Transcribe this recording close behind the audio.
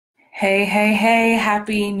Hey, hey, hey,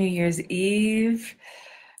 happy New Year's Eve.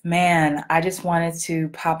 Man, I just wanted to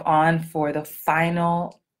pop on for the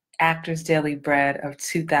final Actors Daily Bread of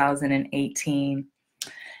 2018.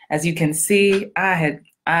 As you can see,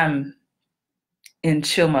 I'm in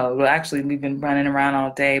chill mode. Well, actually, we've been running around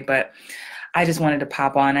all day, but I just wanted to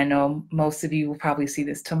pop on. I know most of you will probably see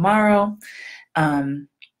this tomorrow. Um,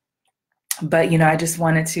 but I just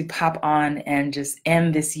wanted to pop on and just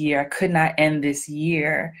end this year. I could not end this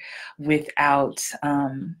year without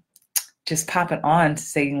just popping on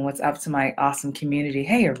saying what's up to my awesome community.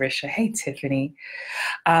 Hey, Arisha. Hey, Tiffany.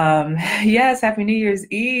 Yes, Happy New Year's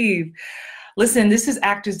Eve. Listen, this is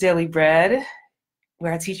Actors Daily Bread,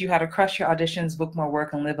 where I teach you how to crush your auditions, book more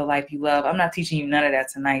work, and live a life you love. I'm not teaching you none of that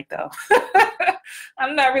tonight, though.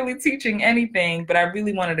 I'm not really teaching anything, but I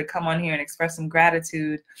really wanted to come on here and express some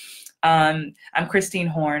gratitude. I'm Christine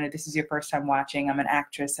Horn. If this is your first time watching, I'm an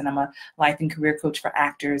actress and I'm a life and career coach for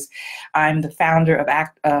actors. I'm the founder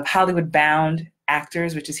of Hollywood Bound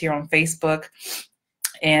Actors, which is here on Facebook,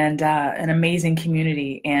 and an amazing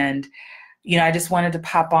community. And, I just wanted to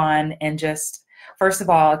pop on and just, first of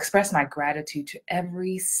all, express my gratitude to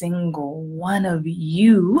every single one of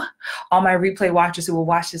you, all my replay watchers who will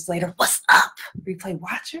watch this later. What's up, replay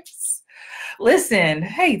watchers? Listen,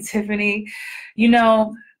 hey, Tiffany,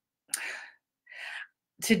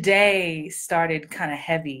 today started kind of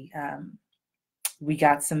heavy. We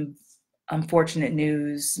got some unfortunate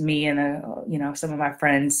news. Me and some of my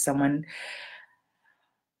friends, someone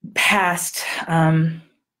passed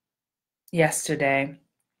yesterday,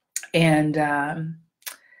 and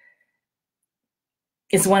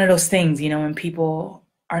it's one of those things. When people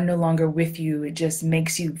are no longer with you, it just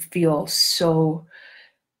makes you feel so.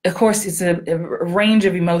 Of course, it's a range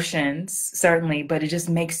of emotions, certainly, but it just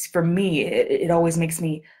makes, for me, it always makes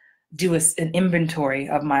me do an inventory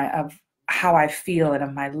of how I feel and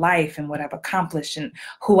of my life and what I've accomplished and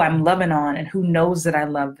who I'm loving on and who knows that I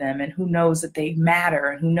love them and who knows that they matter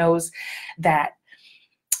and who knows that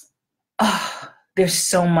there's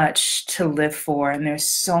so much to live for and there's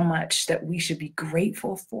so much that we should be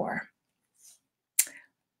grateful for.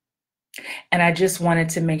 And I just wanted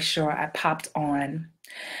to make sure I popped on.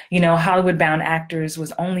 Hollywood Bound Actors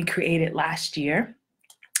was only created last year.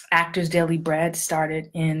 Actors Daily Bread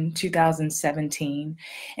started in 2017.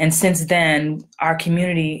 And since then, our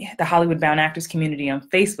community, the Hollywood Bound Actors community on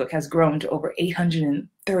Facebook, has grown to over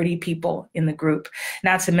 830 people in the group.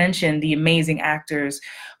 Not to mention the amazing actors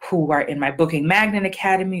who are in my Booking Magnet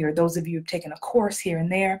Academy, or those of you who've taken a course here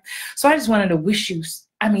and there. So I just wanted to wish you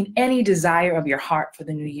any desire of your heart for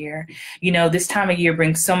the new year. This time of year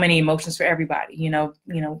brings so many emotions for everybody,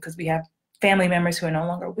 because we have family members who are no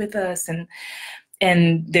longer with us, and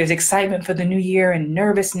there's excitement for the new year and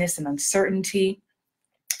nervousness and uncertainty.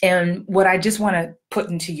 And what I just want to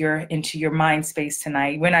put into your mind space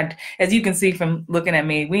tonight, as you can see from looking at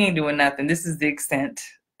me, we ain't doing nothing. This is the extent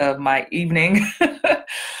of my evening.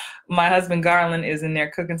 My husband Garland is in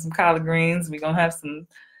there cooking some collard greens. We're gonna have some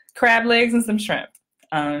crab legs and some shrimp.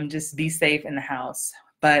 Just be safe in the house.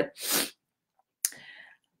 But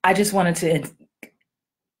I just wanted to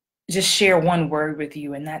just share one word with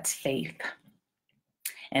you, and that's faith.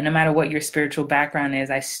 And no matter what your spiritual background is,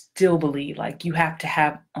 I still believe you have to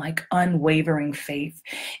have unwavering faith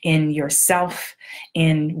in yourself,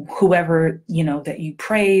 in whoever, that you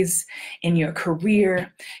praise, in your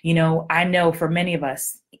career. I know for many of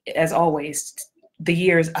us, as always, the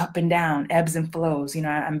year is up and down, ebbs and flows.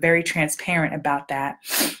 I'm very transparent about that,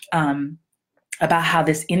 about how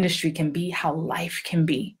this industry can be, how life can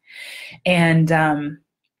be. And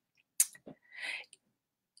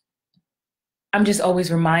I'm just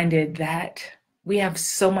always reminded that we have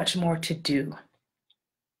so much more to do.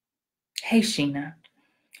 Hey, Sheena,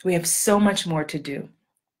 we have so much more to do.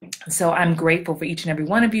 So I'm grateful for each and every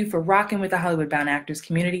one of you for rocking with the Hollywood Bound Actors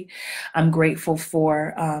community. I'm grateful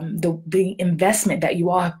for the investment that you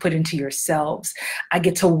all have put into yourselves. I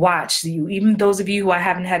get to watch you, even those of you who I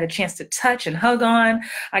haven't had a chance to touch and hug on.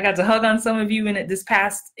 I got to hug on some of you in this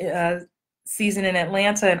past season in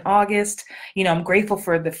Atlanta in August. I'm grateful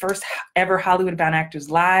for the first ever Hollywood Bound Actors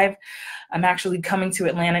Live. I'm actually coming to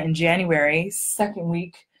Atlanta in January, second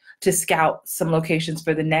week, to scout some locations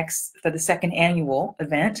for the second annual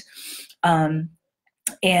event. I'm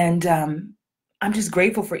just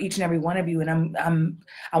grateful for each and every one of you. And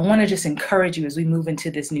I want to just encourage you as we move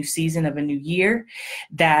into this new season of a new year,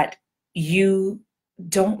 that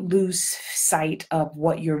don't lose sight of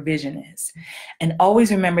what your vision is. And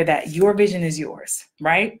always remember that your vision is yours,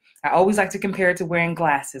 right? I always like to compare it to wearing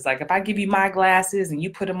glasses. Like if I give you my glasses and you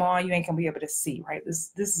put them on, you ain't gonna be able to see, right?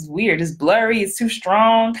 This is weird. It's blurry. It's too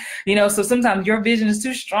strong, you know? So sometimes your vision is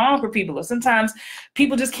too strong for people. Or sometimes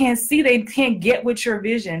people just can't see. They can't get with your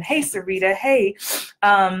vision. Hey, Sarita. Hey.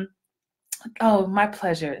 Oh, my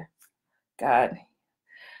pleasure. God.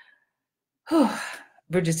 Whew.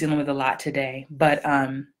 We're just dealing with a lot today, but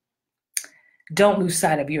don't lose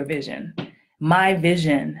sight of your vision. My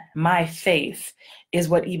vision, my faith is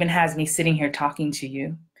what even has me sitting here talking to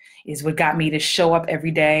you, is what got me to show up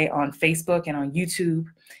every day on Facebook and on YouTube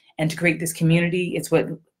and to create this community. It's what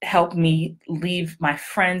helped me leave my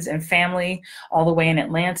friends and family all the way in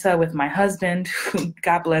Atlanta with my husband, who,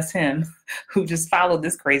 God bless him, who just followed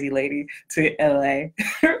this crazy lady to LA.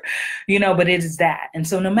 You know, but it is that. And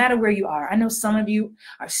so no matter where you are, I know some of you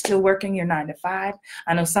are still working your 9 to 5.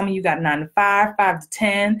 I know some of you got 9 to 5, 5 to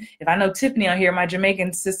 10. If I know Tiffany out here, my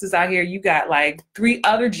Jamaican sisters out here, you got like 3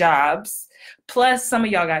 other jobs. Plus some of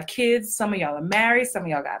y'all got kids, some of y'all are married, some of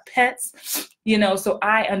y'all got pets, you know, so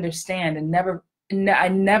I understand and I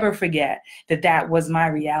never forget that that was my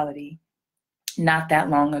reality not that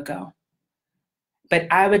long ago. But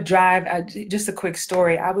I would drive, just a quick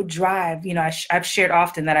story, I would drive, you know, I've shared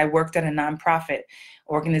often that I worked at a nonprofit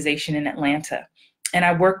organization in Atlanta. And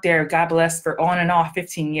I worked there, God bless, for on and off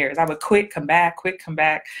 15 years. I would quit, come back, quit, come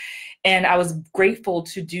back. And I was grateful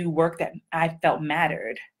to do work that I felt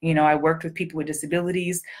mattered. You know, I worked with people with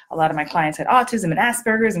disabilities. A lot of my clients had autism and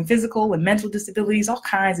Asperger's and physical and mental disabilities, all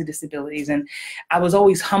kinds of disabilities. And I was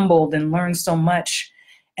always humbled and learned so much,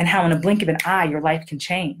 and how in a blink of an eye, your life can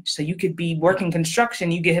change. So you could be working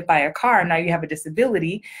construction, you get hit by a car, now you have a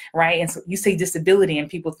disability, right? And so you say disability and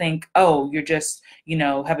people think, oh, you're just, you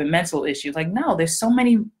know, have a mental issue. Like, no, there's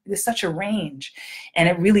such a range. And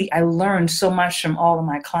I learned so much from all of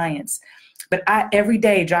my clients. But every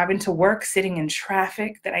day driving to work, sitting in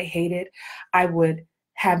traffic that I hated, I would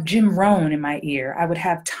have Jim Rohn in my ear. I would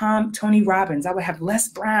have Tony Robbins. I would have Les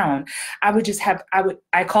Brown.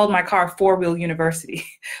 I called my car 4-Wheel University.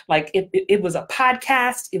 Like it was a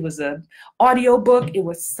podcast. It was an audio book. It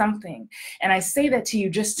was something. And I say that to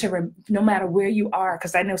you just to, no matter where you are,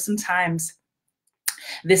 because I know sometimes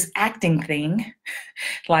this acting thing,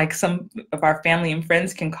 like some of our family and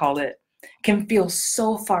friends can call it, can feel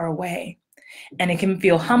so far away. And it can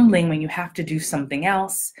feel humbling when you have to do something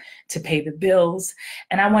else to pay the bills.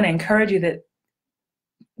 And I want to encourage you that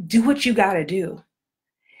do what you got to do,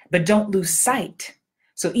 but don't lose sight.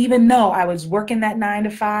 So even though I was working that 9 to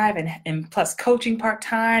 5 and plus coaching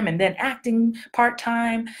part-time and then acting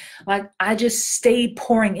part-time, like I just stayed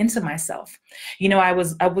pouring into myself. You know, I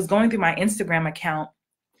was going through my Instagram account.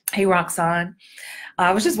 Hey, Roxanne,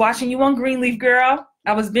 I was just watching you on Greenleaf, girl.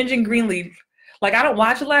 I was binging Greenleaf. Like, I don't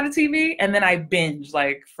watch a lot of TV, and then I binge,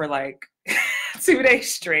 like, for, like, 2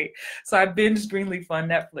 days straight. So I binged Greenleaf on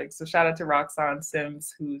Netflix. So shout out to Roxanne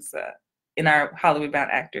Sims, who's in our Hollywood Bound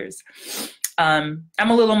Actors. I'm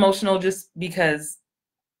a little emotional just because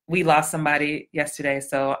we lost somebody yesterday,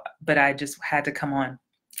 but I just had to come on.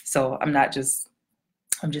 So I'm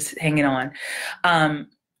just hanging on.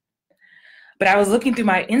 But I was looking through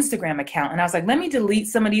my Instagram account and I was like, let me delete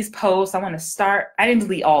some of these posts. I didn't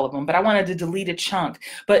delete all of them, but I wanted to delete a chunk.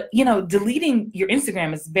 But, you know, deleting your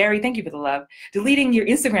Instagram is thank you for the love. Deleting your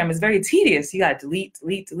Instagram is very tedious. You got to delete.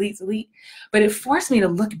 But it forced me to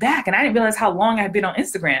look back, and I didn't realize how long I'd been on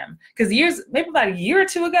Instagram. Because maybe about a year or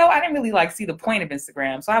two ago, I didn't really see the point of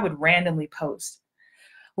Instagram. So I would randomly post.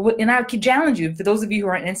 And I could challenge you, for those of you who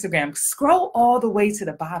are on Instagram, scroll all the way to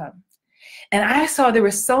the bottom. And I saw there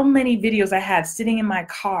were so many videos I had sitting in my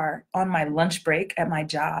car on my lunch break at my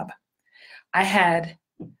job. I had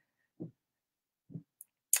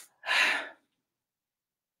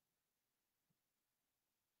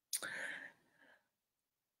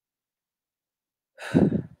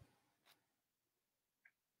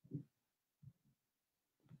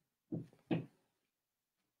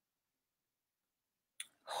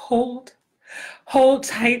hold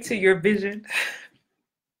tight to your vision.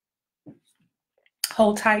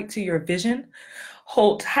 Hold tight to your vision.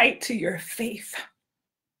 Hold tight to your faith.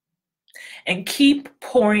 And keep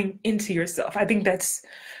pouring into yourself. I think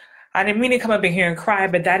I didn't mean to come up in here and cry,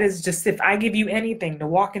 but that is just, if I give you anything to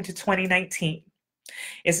walk into 2019,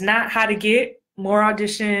 it's not how to get more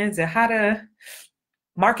auditions and how to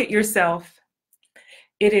market yourself.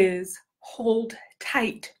 It is hold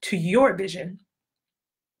tight to your vision.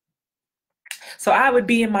 So I would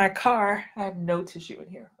be in my car. I have no tissue in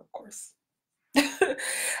here, of course.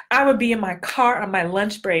 I would be in my car on my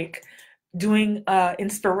lunch break doing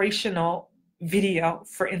inspirational video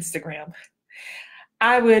for Instagram.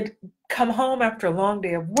 I would come home after a long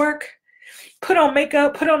day of work, put on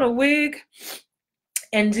makeup, put on a wig,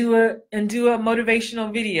 and do a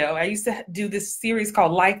motivational video. I used to do this series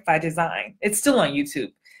called Life by Design. It's still on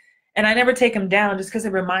YouTube. And I never take them down just because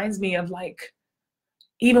it reminds me of, like,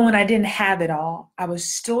 even when I didn't have it all, I was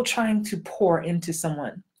still trying to pour into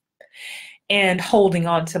someone and holding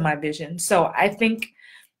on to my vision. So I think,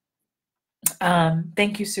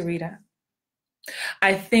 thank you, Sarita.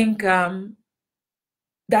 I think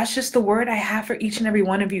that's just the word I have for each and every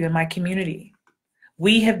one of you in my community.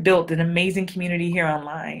 We have built an amazing community here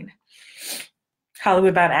online.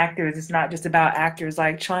 Hollywood Bound Actors is not just about actors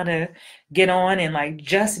like trying to get on and like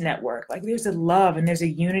just network. Like, there's a love and there's a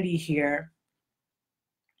unity here.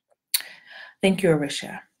 Thank you,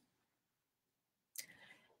 Arisha.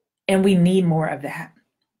 And we need more of that.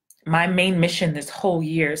 My main mission this whole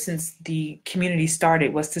year since the community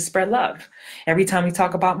started was to spread love. Every time we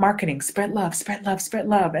talk about marketing, spread love, spread love, spread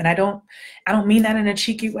love. And I don't mean that in a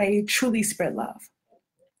cheeky way. Truly spread love.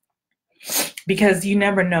 Because you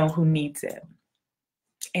never know who needs it.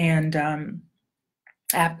 And,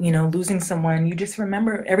 you know, losing someone, you just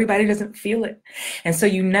remember everybody doesn't feel it. And so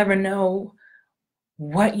you never know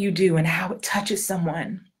what you do and how it touches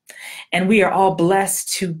someone. And we are all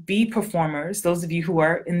blessed to be performers. Those of you who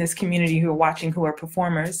are in this community who are watching who are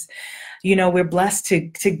performers, you know, we're blessed to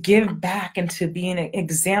give back and to be an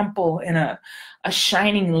example and a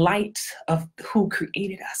shining light of who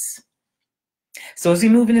created us. So as we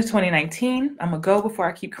move into 2019, I'm going to go before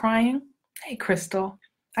I keep crying. Hey, Crystal.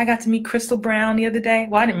 I got to meet Crystal Brown the other day.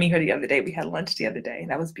 Well, I didn't meet her the other day. We had lunch the other day.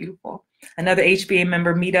 That was beautiful. Another HBA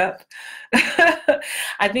member meetup.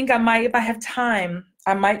 I think I might, if I have time,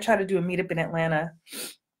 I might try to do a meetup in Atlanta.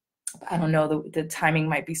 I don't know. The timing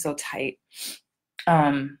might be so tight.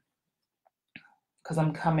 Because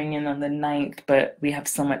I'm coming in on the 9th, but we have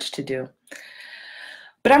so much to do.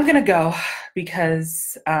 But I'm going to go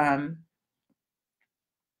because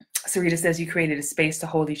Sarita says you created a space to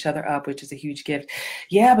hold each other up, which is a huge gift.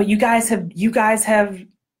 Yeah, but you guys have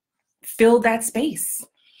filled that space.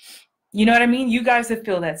 You know what I mean? You guys have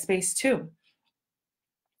filled that space too.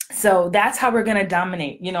 So that's how we're gonna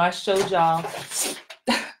dominate. You know, I showed y'all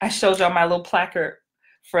my little placard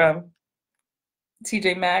from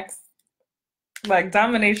TJ Maxx. Like,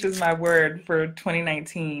 domination is my word for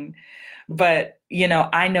 2019. But you know,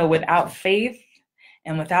 I know without faith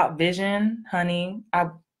and without vision, honey,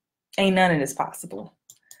 ain't none of this possible.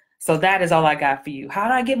 So that is all I got for you. How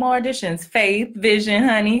do I get more auditions? Faith, vision,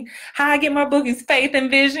 honey. How I get more bookings? Faith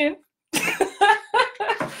and vision.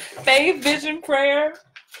 Faith, vision, prayer.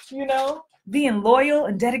 You know, being loyal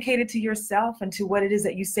and dedicated to yourself and to what it is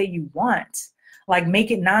that you say you want. Like,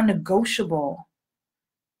 make it non-negotiable.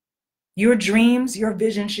 Your dreams, your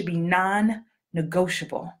vision should be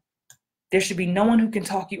non-negotiable. There should be no one who can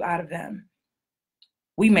talk you out of them.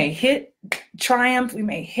 We may hit triumph, we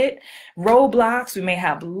may hit roadblocks, we may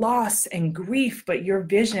have loss and grief, but your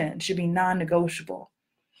vision should be non-negotiable.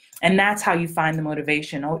 And that's how you find the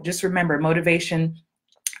motivation. Oh, just remember, motivation,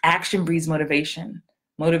 action breeds motivation.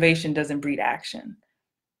 Motivation doesn't breed action.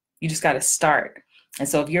 You just got to start. And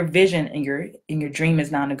so if your vision and your dream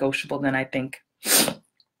is non-negotiable, then I think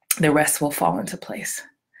the rest will fall into place.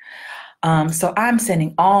 So I'm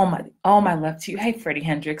sending all my love to you. Hey, Freddie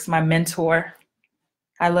Hendricks, my mentor.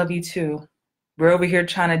 I love you too. We're over here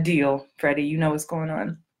trying to deal, Freddie. You know what's going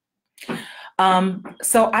on.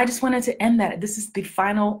 So I just wanted to end that. This is the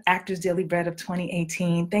final Actors Daily Bread of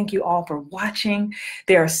 2018. Thank you all for watching.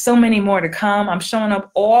 There are so many more to come. I'm showing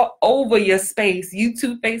up all over your space.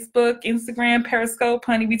 YouTube, Facebook, Instagram, Periscope,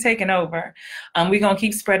 honey, we taking over. We're going to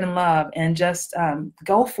keep spreading love and just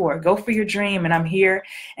go for it. Go for your dream. And I'm here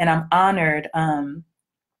and I'm honored. I'm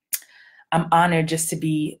honored just to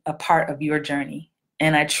be a part of your journey.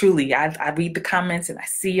 And I read the comments and I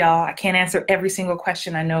see y'all. I can't answer every single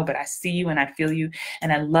question I know, but I see you and I feel you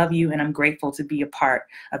and I love you and I'm grateful to be a part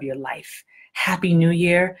of your life. Happy New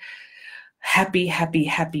Year. Happy, happy,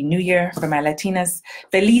 happy New Year for my Latinas.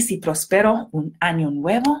 Feliz y prospero un año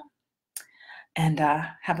nuevo. And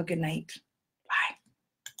have a good night.